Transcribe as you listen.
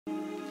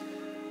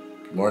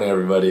Good morning,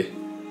 everybody.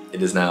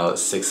 It is now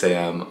 6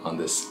 a.m. on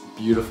this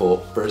beautiful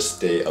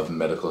first day of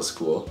medical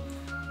school.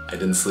 I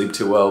didn't sleep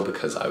too well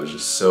because I was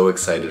just so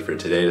excited for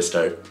today to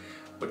start,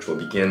 which will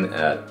begin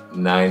at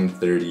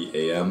 9:30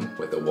 a.m.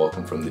 with a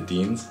welcome from the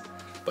deans.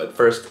 But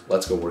first,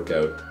 let's go work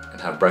out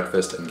and have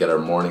breakfast and get our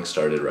morning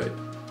started right.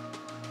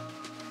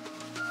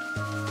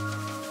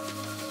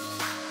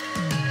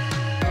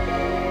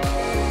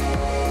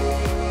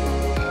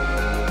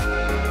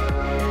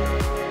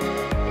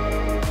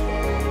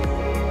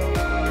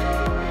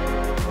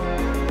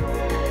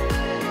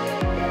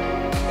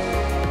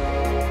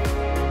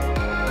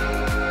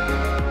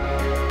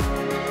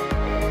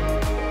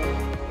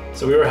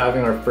 So we were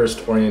having our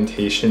first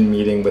orientation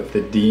meeting with the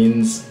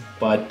deans,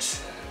 but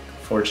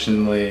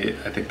fortunately,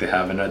 I think they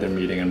have another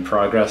meeting in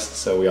progress,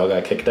 so we all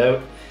got kicked out.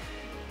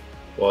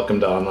 Welcome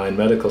to online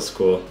medical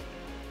school.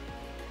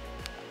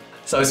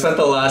 So I spent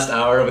the last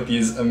hour with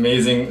these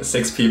amazing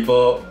 6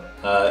 people.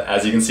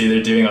 As you can see,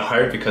 they're doing a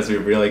heart because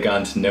we've really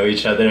gotten to know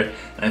each other,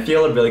 and I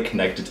feel really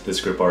connected to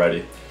this group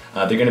already.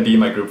 They're going to be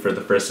my group for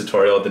the first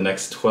tutorial the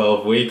next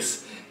 12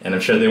 weeks, and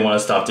I'm sure they want to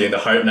stop doing the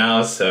heart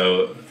now,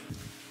 So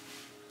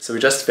we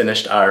just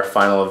finished our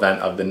final event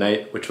of the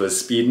night, which was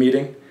speed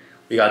meeting.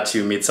 We got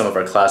to meet some of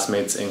our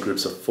classmates in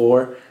groups of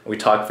 4, and we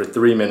talked for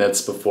 3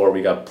 minutes before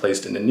we got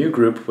placed in a new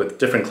group with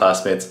different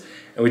classmates,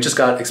 and we just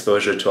got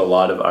exposure to a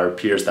lot of our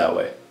peers that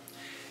way.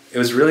 It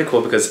was really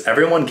cool because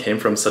everyone came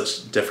from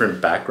such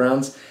different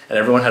backgrounds, and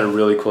everyone had a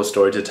really cool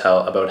story to tell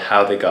about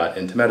how they got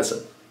into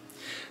medicine.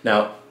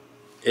 Now,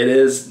 it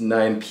is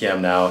 9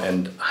 p.m. now,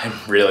 and I'm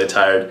really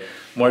tired,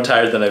 more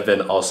tired than I've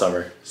been all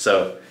summer.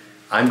 So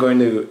I'm going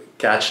to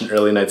catch an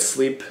early night's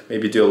sleep,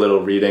 maybe do a little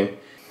reading.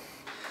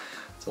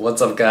 So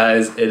what's up,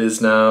 guys? It is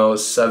now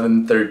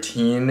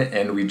 7:13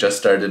 and we just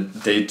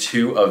started day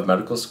 2 of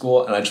medical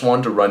school, and I just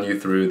wanted to run you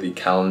through the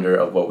calendar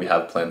of what we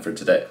have planned for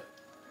today.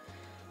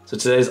 So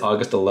today is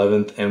August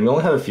 11th and we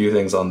only have a few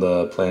things on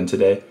the plan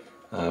today.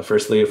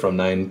 Firstly, from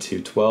 9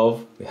 to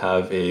 12, we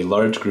have a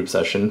large group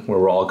session where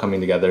we're all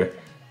coming together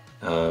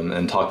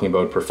and talking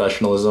about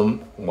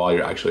professionalism while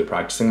you're actually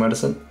practicing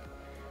medicine.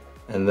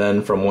 And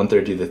then from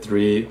 1:30 to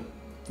 3,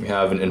 we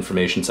have an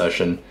information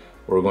session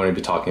where we're going to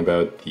be talking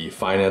about the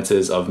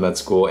finances of med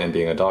school and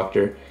being a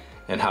doctor,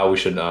 and how we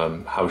should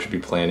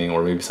be planning,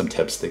 or maybe some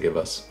tips to give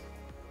us.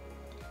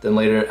 Then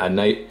later at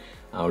night,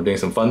 we're doing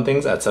some fun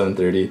things at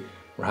 7:30.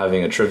 We're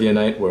having a trivia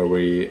night where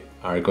we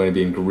are going to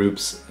be in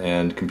groups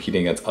and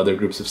competing against other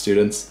groups of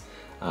students.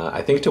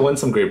 I think to win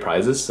some great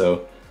prizes,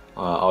 so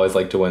I always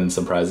like to win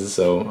some prizes,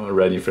 so I'm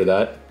ready for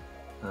that.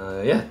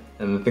 Yeah,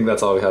 and I think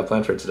that's all we have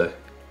planned for today.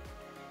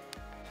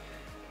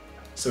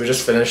 So we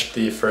just finished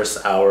the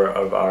first hour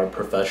of our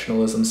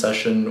professionalism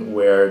session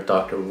where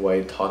Dr.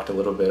 White talked a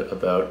little bit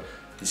about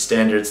the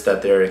standards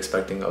that they're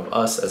expecting of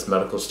us as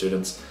medical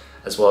students,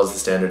 as well as the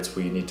standards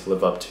we need to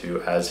live up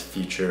to as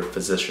future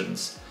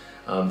physicians.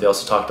 They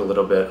also talked a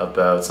little bit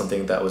about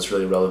something that was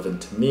really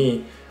relevant to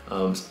me,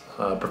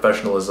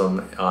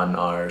 professionalism on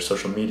our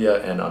social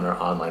media and on our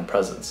online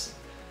presence.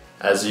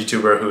 As a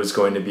YouTuber who's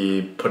going to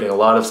be putting a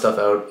lot of stuff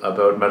out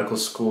about medical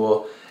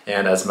school,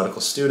 and as a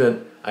medical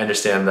student, I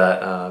understand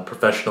that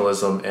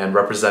professionalism and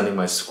representing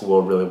my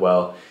school really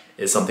well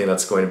is something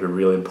that's going to be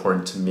really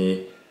important to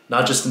me,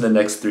 not just in the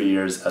next 3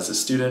 years as a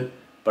student,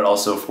 but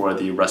also for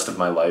the rest of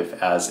my life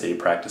as a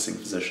practicing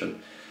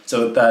physician.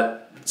 So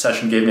that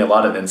session gave me a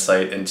lot of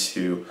insight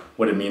into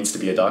what it means to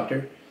be a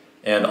doctor.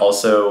 And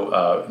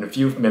also, in a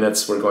few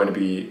minutes, we're going to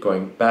be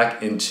going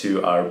back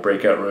into our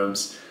breakout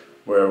rooms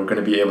where we're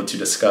going to be able to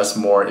discuss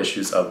more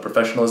issues of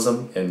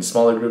professionalism in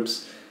smaller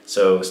groups.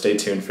 So stay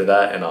tuned for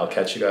that, and I'll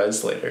catch you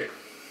guys later.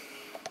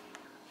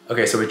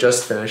 Okay, so we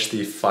just finished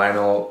the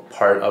final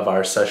part of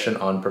our session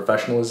on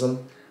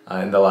professionalism.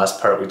 In the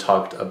last part, we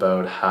talked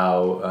about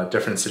how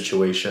different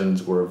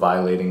situations were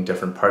violating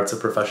different parts of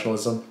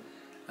professionalism.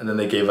 And then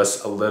they gave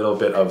us a little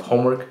bit of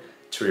homework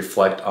to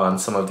reflect on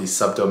some of these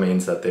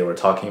subdomains that they were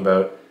talking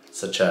about,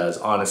 such as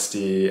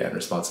honesty and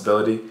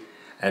responsibility,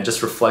 and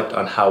just reflect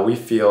on how we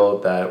feel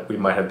that we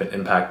might have been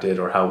impacted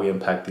or how we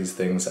impact these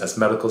things as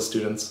medical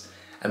students,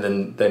 and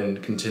then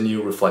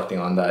continue reflecting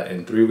on that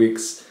in 3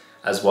 weeks,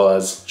 as well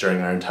as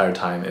during our entire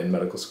time in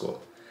medical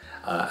school.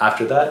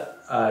 After that,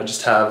 I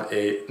just have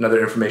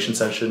another information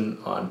session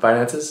on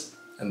finances,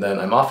 and then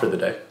I'm off for the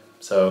day.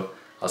 So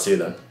I'll see you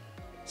then.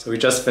 So we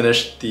just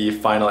finished the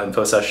final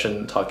info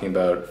session talking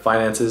about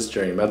finances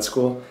during med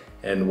school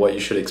and what you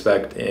should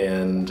expect,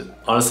 and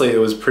honestly it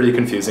was pretty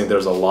confusing.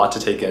 There was a lot to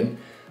take in,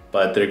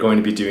 but they're going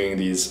to be doing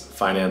these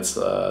finance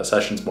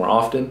sessions more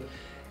often,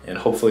 and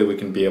hopefully we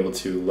can be able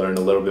to learn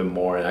a little bit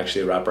more and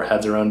actually wrap our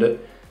heads around it.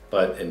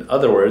 But in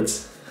other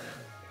words,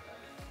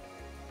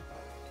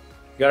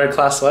 we got our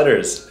class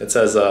letters. It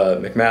says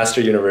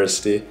McMaster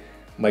University,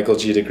 Michael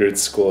G. DeGroote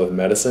School of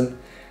Medicine.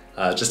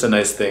 Just a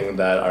nice thing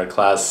that our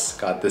class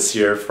got this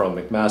year from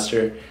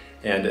McMaster,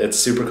 and it's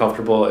super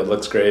comfortable, it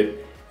looks great,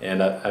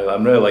 and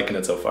I'm really liking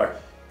it so far.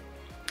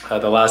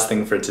 The last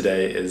thing for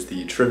today is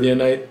the trivia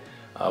night,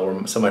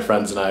 where some of my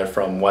friends and I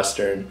from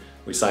Western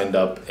we signed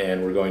up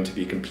and we're going to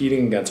be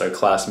competing against our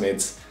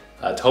classmates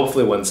to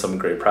hopefully win some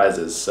great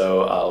prizes.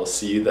 So I'll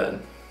see you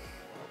then.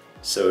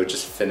 So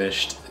just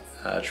finished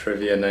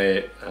trivia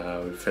night.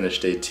 We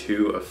finished day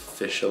 2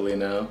 officially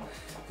now,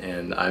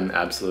 and I'm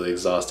absolutely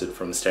exhausted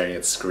from staring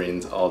at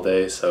screens all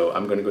day. So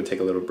I'm going to go take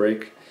a little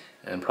break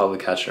and probably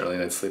catch an early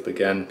night's sleep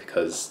again,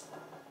 because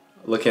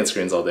looking at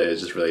screens all day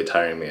is just really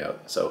tiring me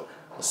out. So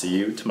I'll see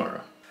you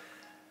tomorrow.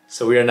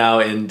 So we are now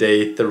in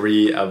day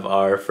 3 of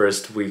our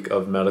first week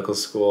of medical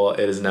school.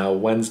 It is now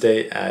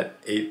Wednesday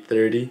at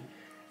 8:30,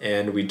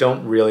 and we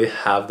don't really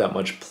have that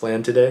much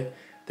planned today.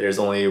 There's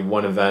only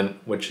one event,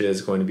 which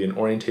is going to be an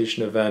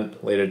orientation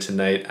event later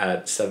tonight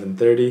at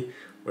 7:30,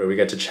 where we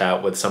get to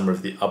chat with some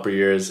of the upper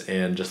years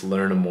and just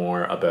learn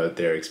more about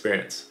their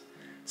experience.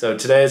 So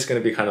today is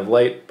going to be kind of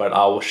light, but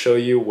I will show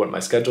you what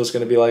my schedule is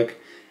going to be like,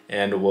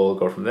 and we'll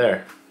go from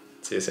there.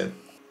 See you soon.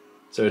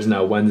 So it's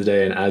now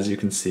Wednesday, and as you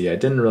can see, I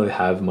didn't really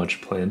have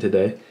much planned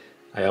today.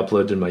 I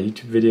uploaded my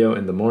YouTube video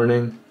in the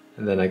morning,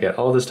 and then I get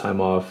all this time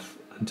off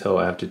until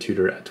I have to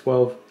tutor at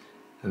 12.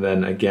 And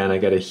then again, I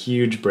get a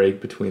huge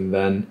break between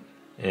then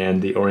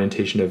and the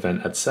orientation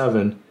event at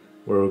 7,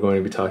 where we're going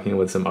to be talking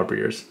with some upper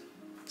years.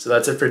 So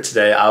that's it for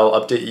today. I'll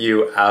update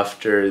you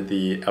after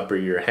the upper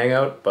year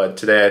hangout, but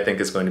today I think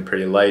is going to be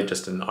pretty light,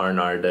 just an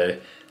R&R day.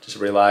 Just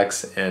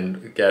relax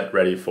and get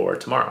ready for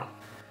tomorrow.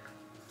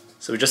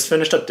 So we just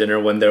finished up dinner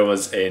when there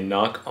was a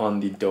knock on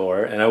the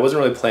door, and I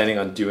wasn't really planning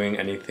on doing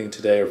anything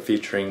today or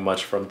featuring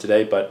much from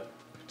today, but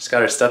just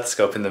got our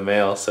stethoscope in the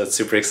mail, so it's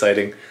super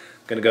exciting.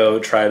 I'm gonna go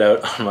try it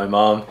out on my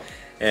mom,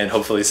 and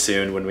hopefully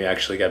soon when we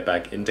actually get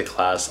back into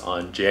class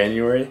on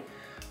January.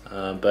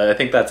 But I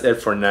think that's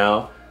it for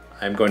now.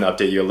 I'm going to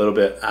update you a little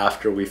bit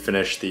after we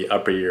finish the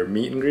upper year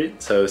meet and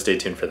greet, so stay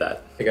tuned for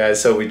that. Hey guys,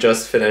 so we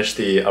just finished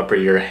the upper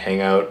year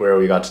hangout where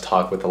we got to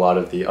talk with a lot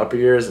of the upper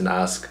years and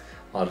ask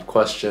a lot of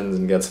questions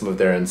and get some of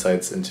their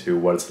insights into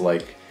what it's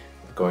like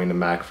going to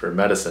Mac for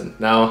medicine.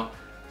 Now, I'm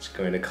just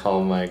going to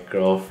call my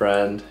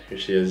girlfriend. Here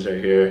she is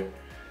right here.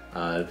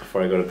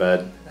 Before I go to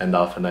bed, end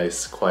off a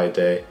nice quiet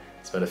day,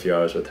 spend a few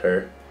hours with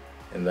her,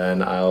 and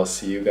then I'll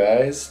see you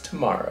guys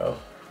tomorrow.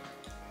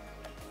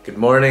 Good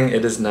morning,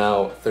 it is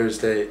now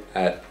Thursday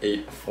at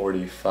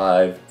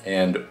 8:45,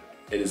 and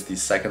it is the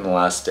second to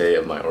last day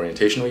of my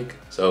orientation week.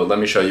 So let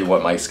me show you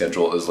what my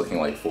schedule is looking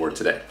like for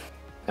today.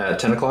 At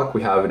 10 o'clock,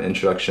 we have an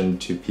introduction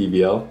to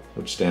PBL,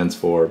 which stands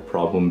for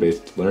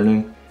problem-based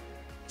learning.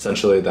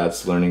 Essentially,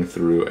 that's learning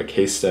through a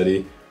case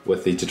study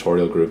with the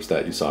tutorial groups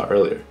that you saw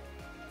earlier.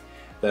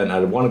 Then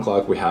at 1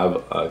 o'clock, we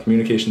have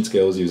communication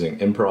skills using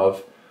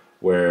improv,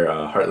 where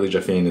Hartley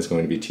Jaffine is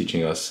going to be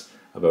teaching us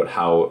about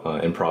how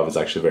improv is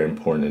actually very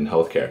important in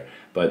healthcare.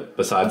 But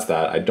besides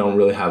that, I don't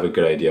really have a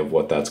good idea of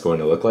what that's going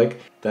to look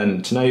like.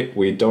 Then tonight,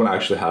 we don't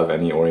actually have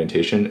any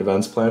orientation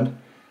events planned.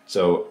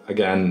 So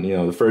again, you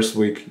know, the first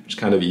week, just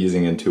kind of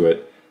easing into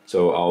it.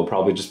 So I'll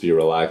probably just be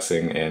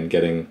relaxing and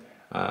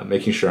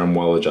making sure I'm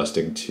well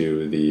adjusting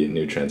to the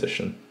new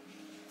transition.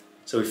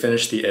 So we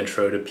finished the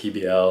intro to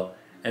PBL,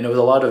 and it was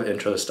a lot of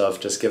intro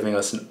stuff, just giving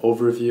us an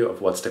overview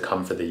of what's to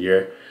come for the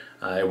year.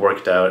 I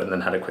worked out and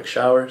then had a quick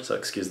shower, so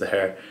excuse the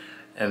hair.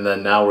 And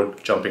then now we're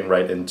jumping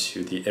right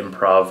into the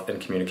improv and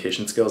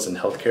communication skills in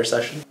healthcare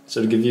session.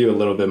 So to give you a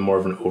little bit more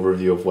of an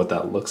overview of what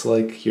that looks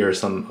like, here are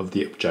some of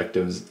the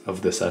objectives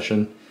of the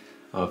session.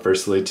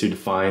 Firstly, to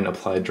define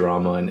applied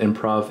drama and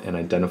improv and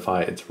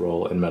identify its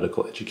role in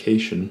medical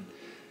education.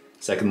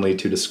 Secondly,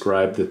 to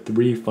describe the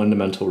 3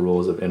 fundamental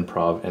rules of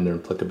improv and their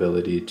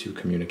applicability to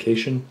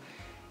communication.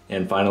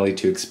 And finally,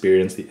 to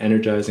experience the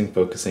energizing,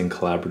 focusing,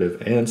 collaborative,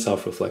 and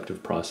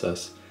self-reflective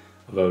process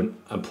of an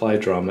applied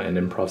drama and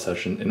improv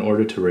session in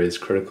order to raise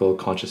critical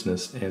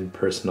consciousness and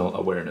personal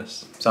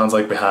awareness. Sounds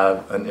like we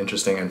have an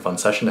interesting and fun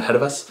session ahead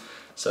of us,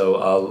 so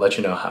I'll let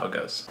you know how it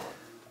goes.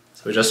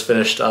 So we just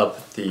finished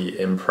up the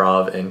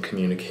improv and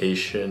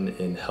communication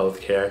in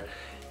healthcare,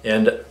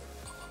 and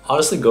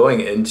honestly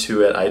going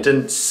into it, I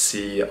didn't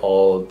see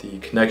all the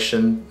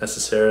connection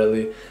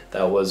necessarily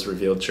that was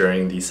revealed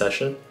during the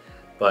session,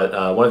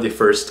 but one of the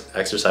first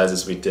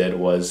exercises we did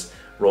was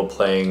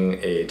role-playing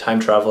a time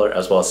traveler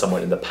as well as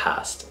someone in the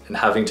past and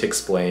having to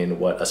explain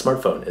what a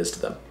smartphone is to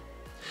them.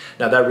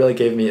 Now that really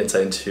gave me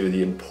insight into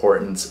the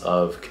importance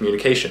of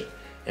communication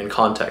and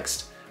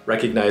context,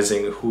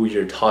 recognizing who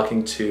you're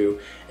talking to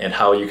and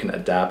how you can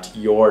adapt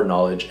your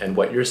knowledge and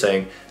what you're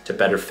saying to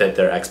better fit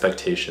their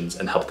expectations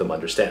and help them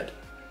understand.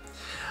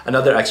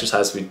 Another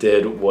exercise we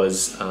did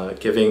was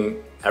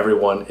giving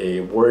everyone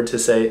a word to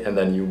say, and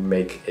then you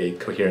make a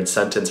coherent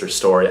sentence or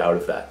story out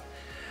of that.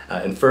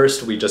 And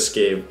first we just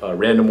gave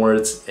random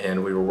words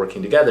and we were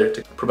working together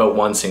to promote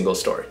one single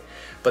story.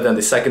 But then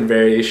the second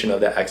variation of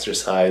that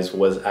exercise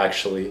was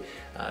actually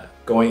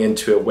going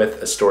into it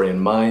with a story in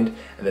mind,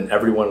 and then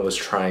everyone was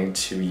trying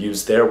to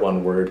use their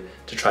one word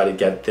to try to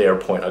get their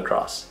point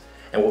across.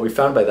 And what we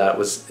found by that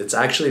was it's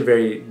actually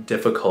very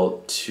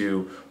difficult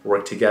to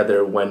work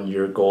together when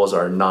your goals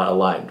are not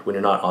aligned, when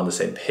you're not on the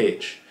same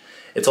page.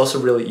 It's also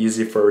really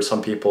easy for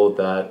some people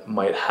that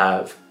might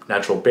have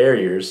natural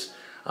barriers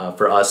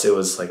For us, it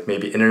was like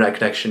maybe internet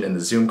connection in the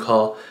Zoom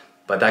call,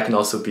 but that can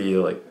also be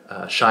like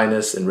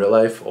shyness in real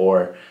life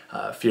or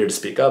fear to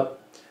speak up.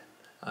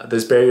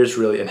 Those barriers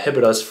really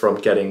inhibit us from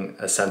getting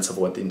a sense of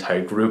what the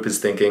entire group is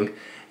thinking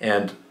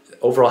and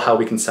overall how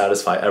we can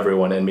satisfy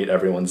everyone and meet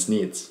everyone's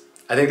needs.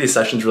 I think these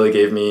sessions really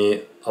gave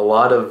me a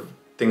lot of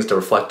things to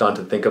reflect on,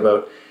 to think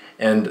about,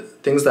 and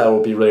things that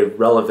will be really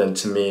relevant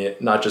to me,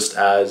 not just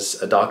as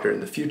a doctor in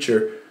the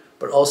future,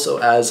 but also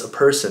as a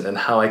person and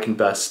how I can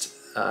best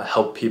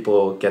help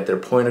people get their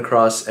point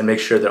across and make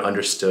sure they're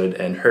understood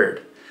and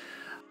heard.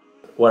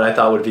 What I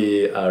thought would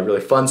be a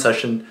really fun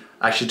session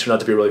actually turned out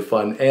to be really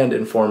fun and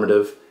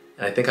informative,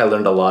 and I think I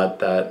learned a lot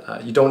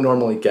that you don't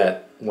normally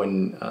get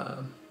when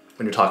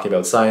you're talking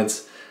about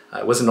science.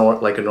 It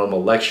wasn't like a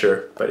normal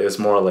lecture, but it was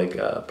more like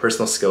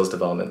personal skills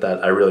development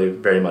that I really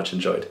very much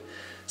enjoyed.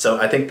 So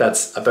I think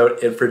that's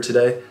about it for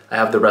today. I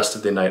have the rest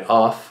of the night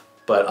off,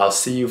 but I'll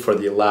see you for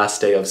the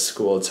last day of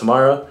school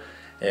tomorrow,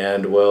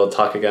 and we'll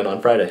talk again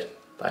on Friday.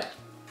 Bye.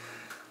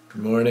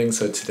 Good morning.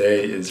 So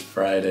today is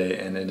Friday,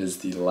 and it is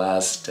the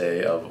last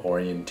day of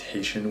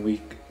orientation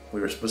week.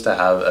 We were supposed to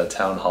have a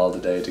town hall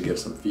today to give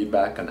some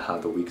feedback on how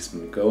the week's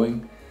been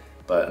going,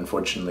 but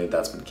unfortunately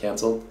that's been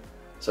canceled.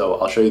 So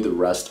I'll show you the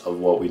rest of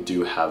what we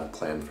do have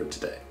planned for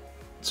today.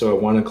 So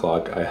at 1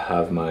 o'clock I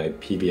have my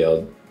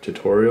PBL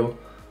tutorial.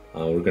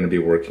 We're going to be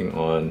working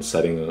on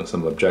setting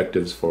some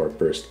objectives for our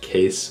first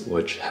case,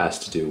 which has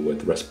to do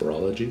with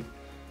respirology.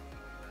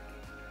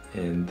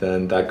 And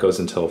then that goes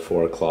until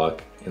 4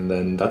 o'clock. And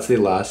then that's the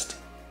last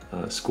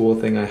school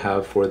thing I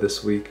have for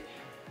this week.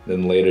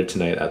 Then later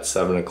tonight at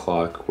 7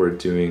 o'clock, we're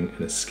doing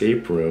an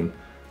escape room,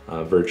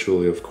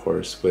 virtually of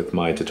course, with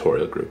my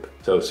tutorial group.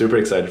 So super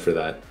excited for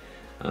that.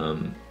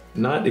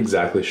 Not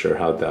exactly sure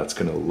how that's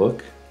gonna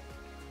look,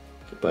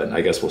 but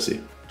I guess we'll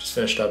see. Just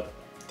finished up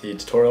the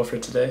tutorial for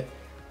today.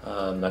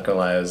 I'm not gonna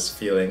lie, I was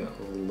feeling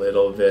a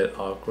little bit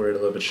awkward, a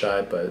little bit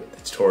shy, but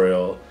the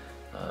tutorial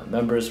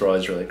members were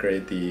always really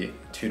great. The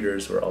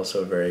tutors were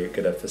also very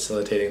good at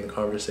facilitating the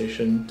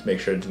conversation to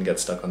make sure it didn't get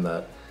stuck on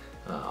that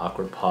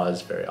awkward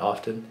pause very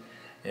often.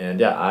 And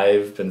yeah,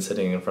 I've been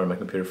sitting in front of my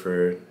computer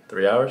for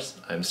 3 hours.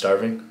 I'm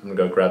starving. I'm gonna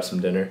go grab some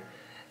dinner,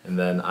 and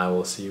then I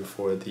will see you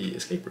for the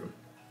escape room.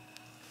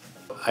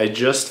 I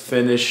just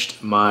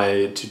finished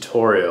my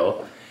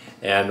tutorial,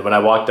 and when I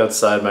walked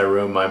outside my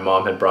room, my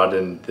mom had brought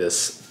in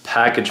this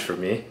package for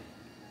me.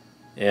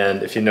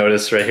 And if you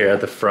notice right here at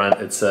the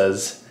front, it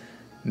says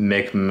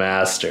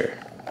McMaster.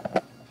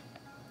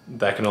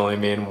 That can only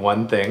mean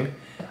one thing.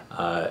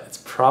 It's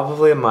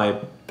probably my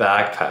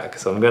backpack,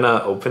 so I'm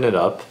gonna open it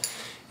up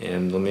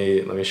and let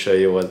me show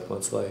you what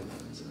it's like.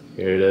 So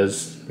here it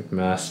is,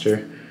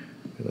 McMaster.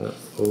 I'm gonna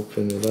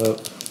open it up.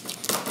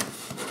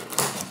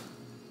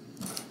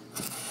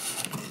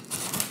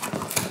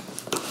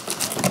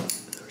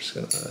 We're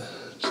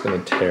just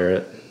gonna tear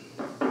it.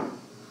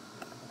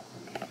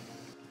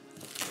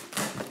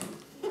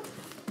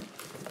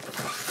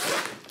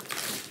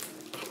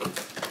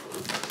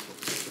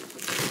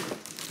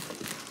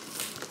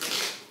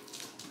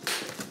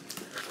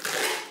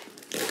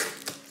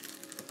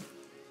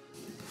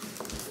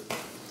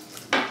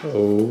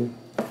 Oh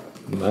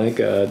my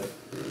god,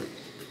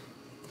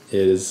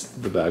 it is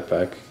the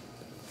backpack.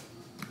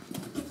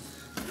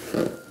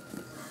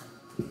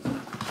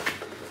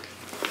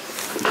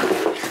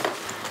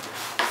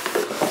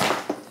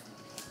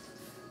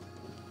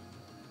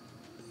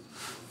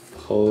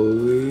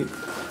 Holy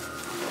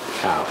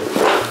cow,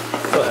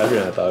 it's so heavier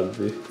than I thought it would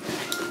be.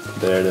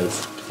 There it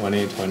is,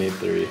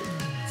 2023,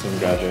 so I'm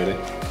graduating.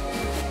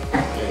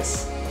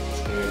 Nice,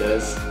 so here it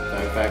is,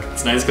 backpack.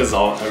 It's nice because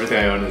everything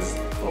I own is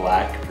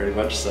black pretty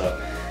much,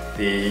 so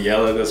the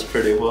yellow goes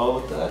pretty well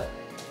with that,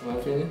 in my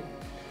opinion.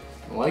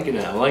 I'm liking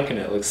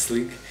it, it looks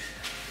sleek.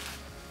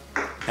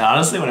 And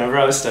honestly, whenever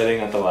I was studying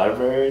at the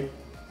library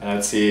and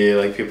I'd see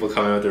like people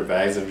coming with their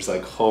bags, I'm just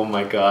like, oh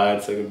my god,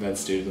 it's like a med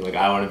student, like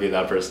I want to be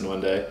that person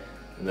one day.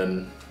 And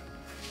then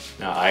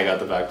now I got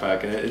the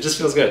backpack and it just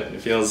feels good.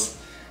 It just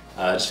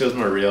feels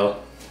more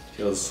real. It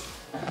feels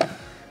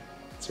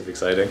super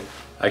exciting.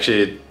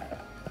 Actually,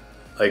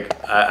 like,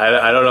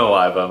 I don't know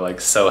why, but I'm like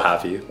so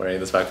happy wearing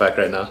this backpack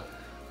right now.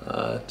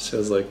 It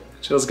feels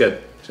good,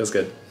 feels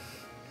good.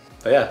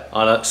 But yeah,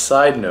 on a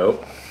side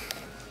note,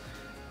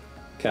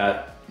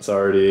 cat is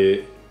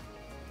already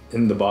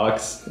in the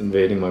box,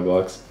 invading my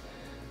box.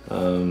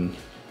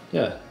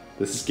 Yeah,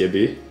 this is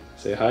Gibby.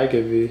 Say hi,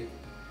 Gibby.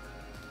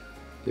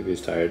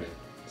 Gibby's tired.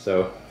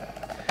 So,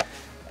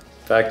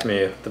 back to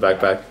me, the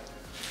backpack.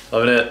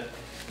 Loving it.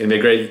 Gonna be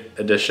a great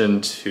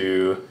addition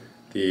to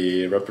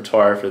the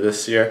repertoire for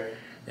this year.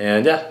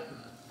 And yeah,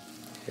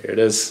 here it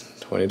is,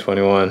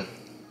 2021,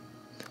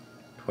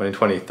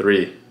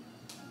 2023.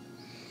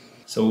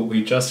 So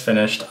we just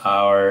finished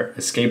our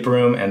escape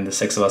room and the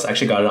 6 of us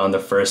actually got it on the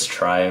first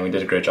try and we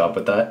did a great job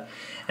with that.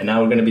 And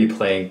now we're gonna be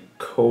playing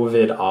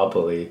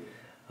COVID-opoly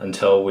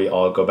until we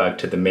all go back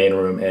to the main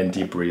room and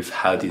debrief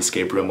how the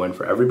escape room went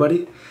for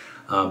everybody.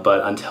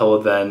 But until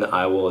then,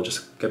 I will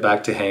just get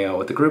back to hang out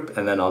with the group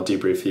and then I'll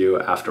debrief you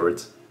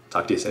afterwards.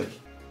 Talk to you soon.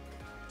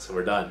 So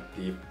we're done.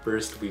 The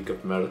first week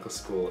of medical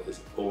school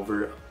is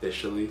over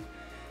officially,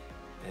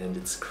 and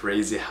it's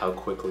crazy how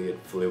quickly it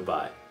flew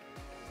by.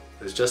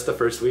 It was just the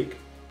first week,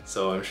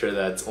 so I'm sure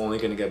that's only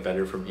going to get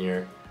better from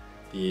here.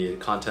 The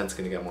content's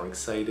going to get more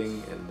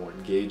exciting and more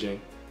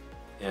engaging,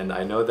 and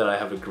I know that I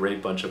have a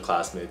great bunch of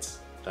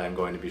classmates that I'm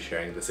going to be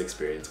sharing this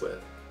experience with.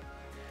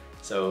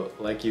 So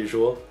like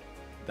usual,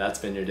 that's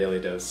been your daily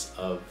dose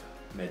of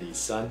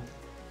Medicine,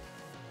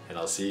 and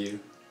I'll see you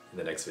in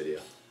the next video.